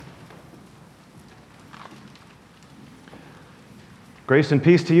Grace and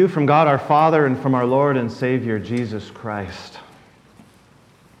peace to you from God our Father and from our Lord and Savior Jesus Christ.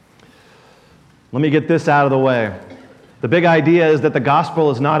 Let me get this out of the way. The big idea is that the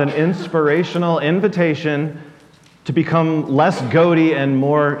gospel is not an inspirational invitation to become less goaty and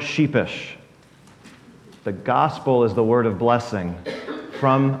more sheepish. The gospel is the word of blessing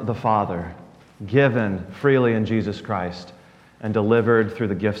from the Father, given freely in Jesus Christ and delivered through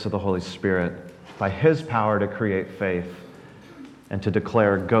the gifts of the Holy Spirit by His power to create faith and to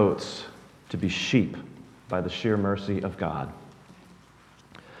declare goats to be sheep by the sheer mercy of God.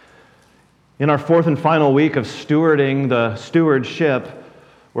 In our fourth and final week of stewarding the stewardship,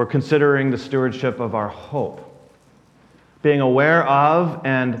 we're considering the stewardship of our hope. Being aware of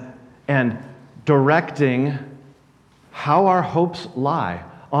and directing how our hopes lie.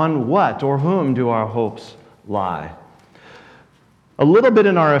 On what or whom do our hopes lie? A little bit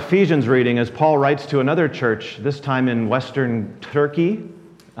in our Ephesians reading as Paul writes to another church, this time in Western Turkey,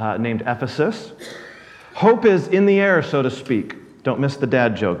 named Ephesus. Hope is in the air, so to speak. Don't miss the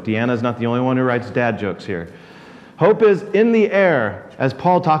dad joke. Deanna's not the only one who writes dad jokes here. Hope is in the air as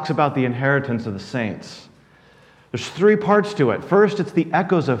Paul talks about the inheritance of the saints. There's three parts to it. First, it's the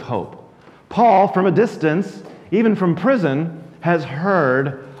echoes of hope. Paul, from a distance, even from prison, has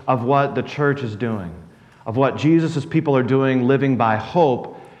heard of what the church is doing, of what Jesus' people are doing, living by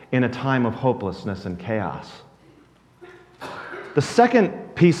hope in a time of hopelessness and chaos. The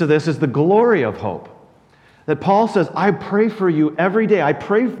second piece of this is the glory of hope. That Paul says, I pray for you every day. I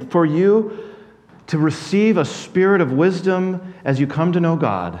pray for you to receive a spirit of wisdom as you come to know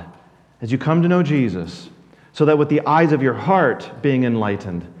God, as you come to know Jesus, so that with the eyes of your heart being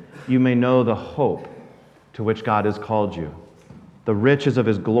enlightened, you may know the hope to which God has called you, the riches of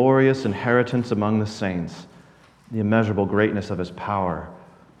His glorious inheritance among the saints, the immeasurable greatness of His power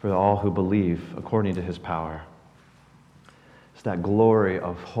for all who believe according to His power. It's that glory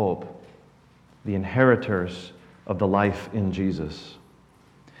of hope, the inheritors of the life in Jesus.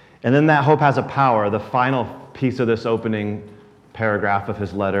 And then that hope has a power. The final piece of this opening paragraph of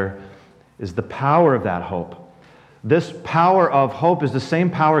his letter is the power of that hope. This power of hope is the same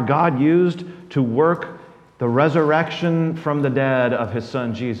power God used to work the resurrection from the dead of His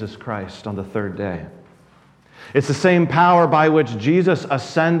Son, Jesus Christ, on the third day. It's the same power by which Jesus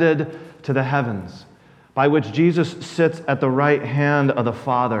ascended to the heavens, by which Jesus sits at the right hand of the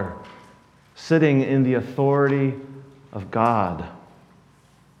Father, sitting in the authority of God.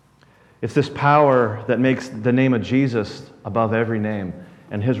 It's this power that makes the name of Jesus above every name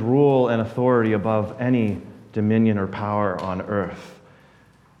and His rule and authority above any dominion or power on earth.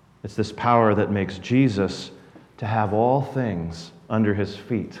 It's this power that makes Jesus to have all things under His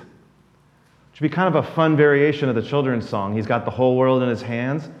feet. Which would be kind of a fun variation of the children's song. He's got the whole world in His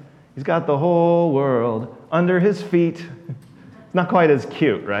hands. He's got the whole world under His feet. It's not quite as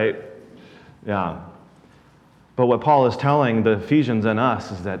cute, right? Yeah. But what Paul is telling the Ephesians and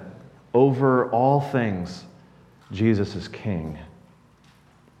us is that over all things, Jesus is King.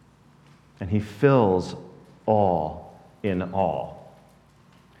 And He fills all in all.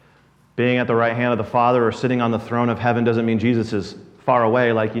 Being at the right hand of the Father or sitting on the throne of heaven doesn't mean Jesus is far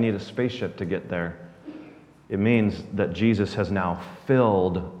away like you need a spaceship to get there. It means that Jesus has now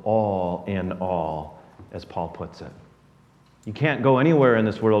filled all in all, as Paul puts it. You can't go anywhere in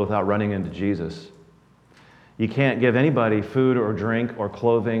this world without running into Jesus. You can't give anybody food or drink or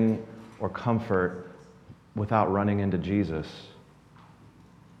clothing or comfort without running into Jesus.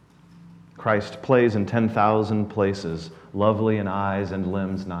 Christ plays in 10,000 places, lovely in eyes and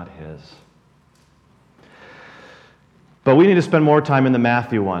limbs not His. But we need to spend more time in the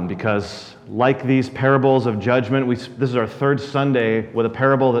Matthew one because, like these parables of judgment, this is our third Sunday with a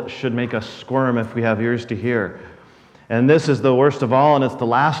parable that should make us squirm if we have ears to hear. And this is the worst of all, and it's the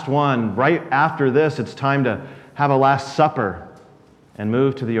last one. Right after this, it's time to have a Last Supper and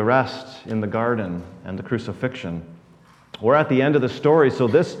move to the arrest in the garden and the crucifixion. We're at the end of the story, so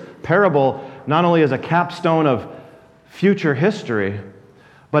this parable not only is a capstone of future history,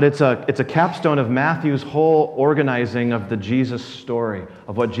 but it's a capstone of Matthew's whole organizing of the Jesus story,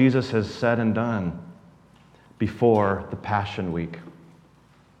 of what Jesus has said and done before the Passion Week.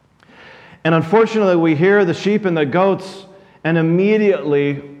 And unfortunately, we hear the sheep and the goats, and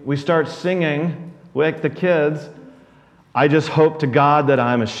immediately we start singing, like the kids, I just hope to God that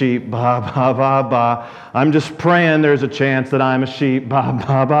I'm a sheep, ba, ba, ba, ba. I'm just praying there's a chance that I'm a sheep, ba,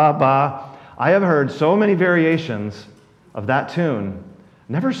 ba, ba, ba. I have heard so many variations of that tune,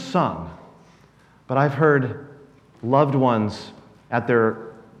 never sung, but I've heard loved ones at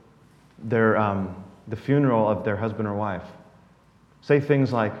the funeral of their husband or wife say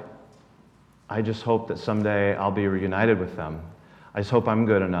things like, I just hope that someday I'll be reunited with them. I just hope I'm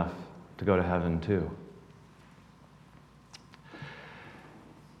good enough to go to heaven too.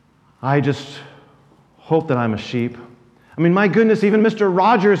 I just hope that I'm a sheep. I mean, my goodness, even Mr.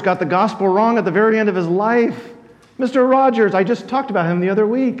 Rogers got the gospel wrong at the very end of his life. Mr. Rogers, I just talked about him the other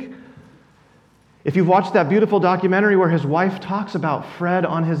week. If you've watched that beautiful documentary where his wife talks about Fred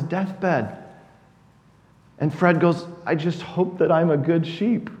on his deathbed, and Fred goes, I just hope that I'm a good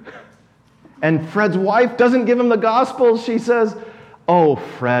sheep. And Fred's wife doesn't give him the gospel. She says, oh,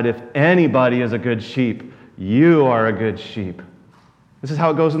 Fred, if anybody is a good sheep, you are a good sheep. This is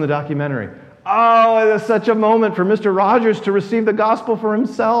how it goes in the documentary. Oh, it is such a moment for Mr. Rogers to receive the gospel for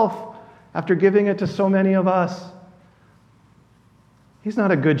himself after giving it to so many of us. He's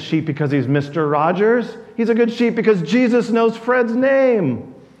not a good sheep because he's Mr. Rogers. He's a good sheep because Jesus knows Fred's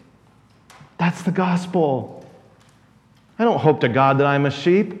name. That's the gospel. I don't hope to God that I'm a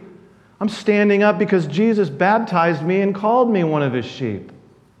sheep. I'm standing up because Jesus baptized me and called me one of his sheep.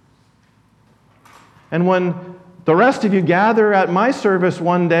 And when the rest of you gather at my service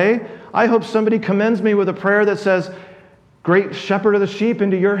one day, I hope somebody commends me with a prayer that says, Great shepherd of the sheep,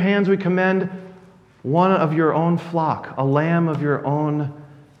 into your hands we commend one of your own flock, a lamb of your own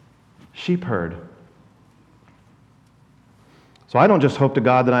sheep herd. So I don't just hope to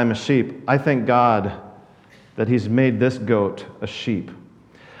God that I'm a sheep. I thank God that he's made this goat a sheep.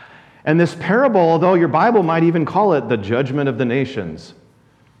 And this parable, although your Bible might even call it the judgment of the nations,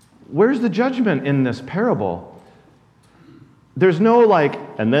 where's the judgment in this parable? There's no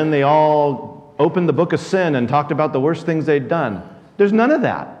and then they all opened the book of sin and talked about the worst things they'd done. There's none of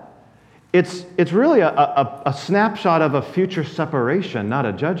that. It's really a snapshot of a future separation, not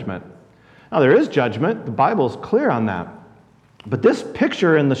a judgment. Now, there is judgment. The Bible's clear on that. But this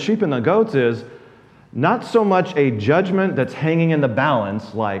picture in the sheep and the goats is not so much a judgment that's hanging in the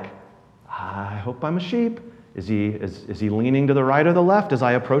balance, like, I hope I'm a sheep. Is he leaning to the right or the left as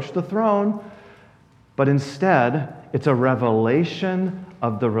I approach the throne? But instead, it's a revelation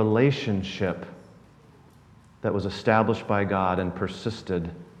of the relationship that was established by God and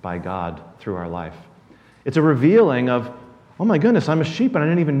persisted by God through our life. It's a revealing of, oh my goodness, I'm a sheep and I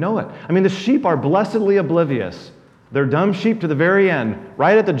didn't even know it. I mean, the sheep are blessedly oblivious. They're dumb sheep to the very end,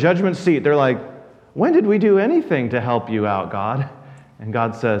 right at the judgment seat. They're like, when did we do anything to help you out, God? And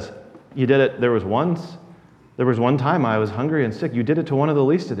God says, you did it. There was one time I was hungry and sick. You did it to one of the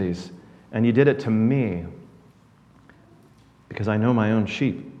least of these, and you did it to me because I know my own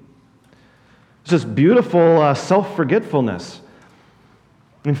sheep. It's this beautiful self-forgetfulness.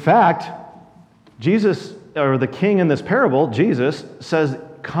 In fact, Jesus, or the king in this parable, Jesus, says,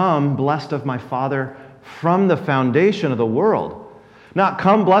 come, blessed of my Father, from the foundation of the world. Not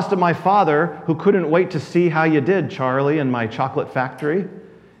come, blessed of my Father, who couldn't wait to see how you did, Charlie, in my chocolate factory.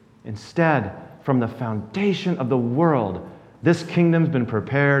 Instead, from the foundation of the world, this kingdom's been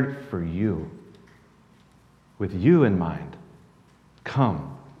prepared for you, with you in mind.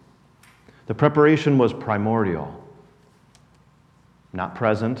 Come. The preparation was primordial, not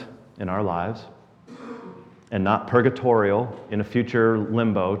present in our lives, and not purgatorial in a future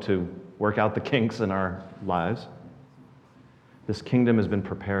limbo to work out the kinks in our lives. This kingdom has been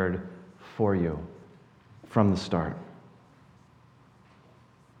prepared for you from the start.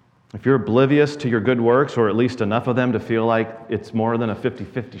 If you're oblivious to your good works, or at least enough of them to feel like it's more than a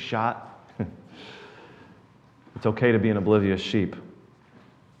 50-50 shot, it's okay to be an oblivious sheep.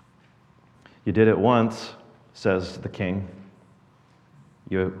 You did it once, says the king.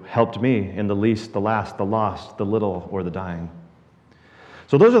 You helped me in the least, the last, the lost, the little, or the dying.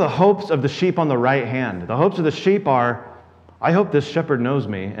 So those are the hopes of the sheep on the right hand. The hopes of the sheep are, I hope this shepherd knows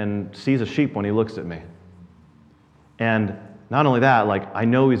me and sees a sheep when he looks at me. And not only that, I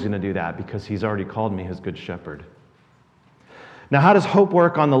know he's going to do that because he's already called me his good shepherd. Now, how does hope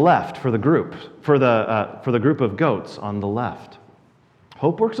work on the left for the group, for the group of goats on the left?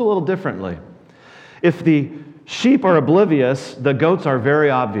 Hope works a little differently. If the sheep are oblivious, the goats are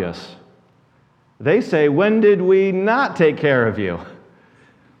very obvious. They say, when did we not take care of you?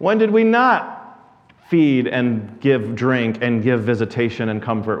 When did we not feed and give drink and give visitation and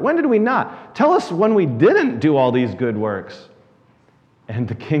comfort? When did we not? Tell us when we didn't do all these good works. And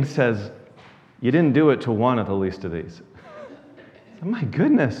the king says, you didn't do it to one of the least of these. Oh my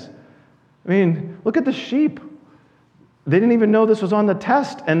goodness. I mean, look at the sheep. They didn't even know this was on the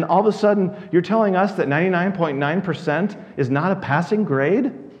test, and all of a sudden you're telling us that 99.9% is not a passing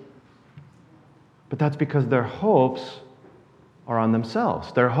grade? But that's because their hopes are on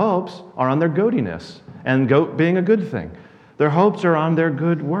themselves. Their hopes are on their goatiness, and goat being a good thing. Their hopes are on their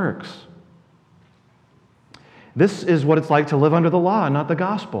good works. This is what it's like to live under the law, not the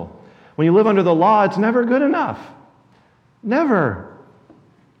gospel. When you live under the law, it's never good enough. Never.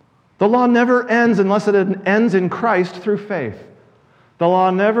 The law never ends unless it ends in Christ through faith. The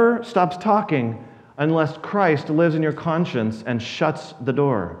law never stops talking unless Christ lives in your conscience and shuts the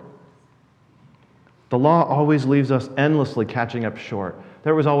door. The law always leaves us endlessly catching up short.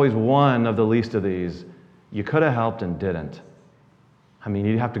 There was always one of the least of these you could have helped and didn't. I mean,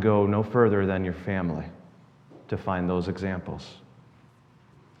 you'd have to go no further than your family to find those examples.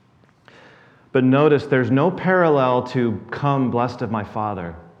 But notice there's no parallel to "Come, blessed of my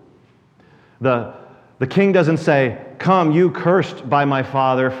Father." The king doesn't say, "Come, you cursed by my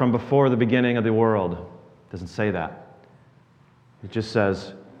Father from before the beginning of the world." It doesn't say that. It just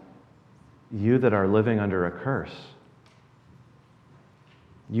says, "You that are living under a curse.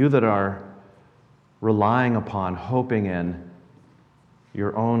 You that are relying upon, hoping in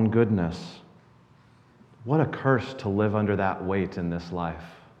your own goodness. What a curse to live under that weight in this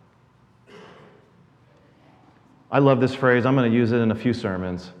life." I love this phrase. I'm going to use it in a few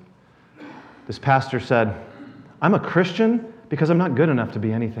sermons. This pastor said, "I'm a Christian because I'm not good enough to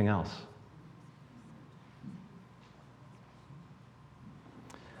be anything else."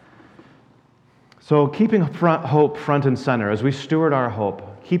 So keeping hope front and center, as we steward our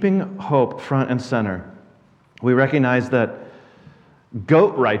hope, keeping hope front and center, we recognize that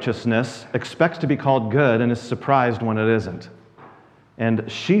goat righteousness expects to be called good and is surprised when it isn't. And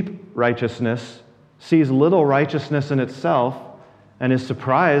sheep righteousness sees little righteousness in itself and is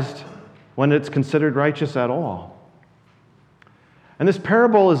surprised when it's considered righteous at all. And this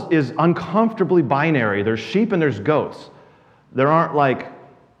parable is uncomfortably binary. There's sheep and there's goats. There aren't like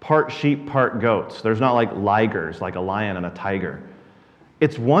part sheep, part goats. There's not like ligers, like a lion and a tiger.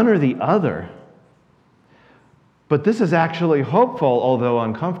 It's one or the other. But this is actually hopeful, although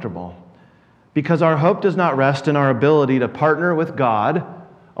uncomfortable, because our hope does not rest in our ability to partner with God,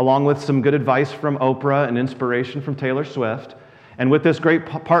 along with some good advice from Oprah and inspiration from Taylor Swift. And with this great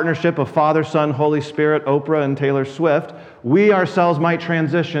partnership of Father, Son, Holy Spirit, Oprah, and Taylor Swift, we ourselves might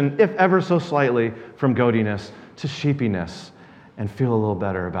transition, if ever so slightly, from goatiness to sheepiness and feel a little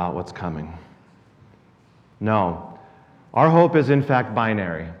better about what's coming. No, our hope is in fact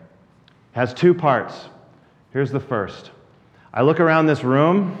binary. It has two parts. Here's the first. I look around this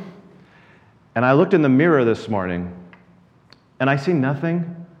room, and I looked in the mirror this morning, and I see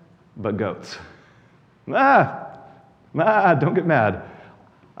nothing but goats. Don't get mad.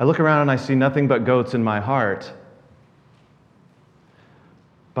 I look around and I see nothing but goats in my heart,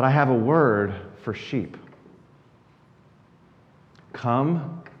 but I have a word for sheep.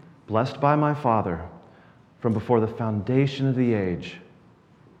 Come, blessed by my Father, from before the foundation of the age,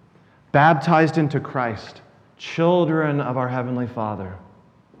 baptized into Christ, children of our Heavenly Father.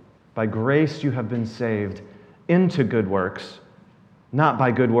 By grace you have been saved into good works. Not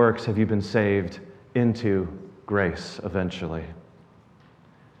by good works have you been saved into grace eventually.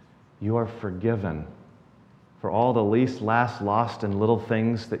 You are forgiven for all the least, last, lost, and little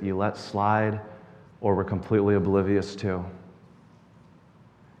things that you let slide or were completely oblivious to.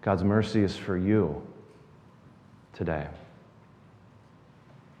 God's mercy is for you today.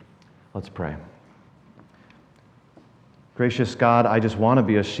 Let's pray. Gracious God, I just want to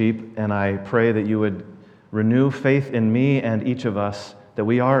be a sheep, and I pray that you would renew faith in me and each of us that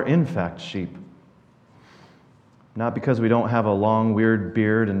we are in fact sheep. Not because we don't have a long, weird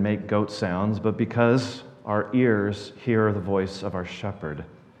beard and make goat sounds, but because our ears hear the voice of our shepherd,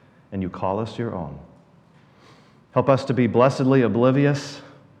 and you call us your own. Help us to be blessedly oblivious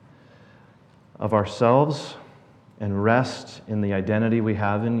of ourselves and rest in the identity we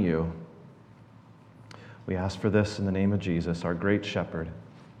have in you. We ask for this in the name of Jesus, our great shepherd.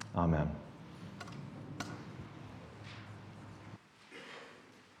 Amen.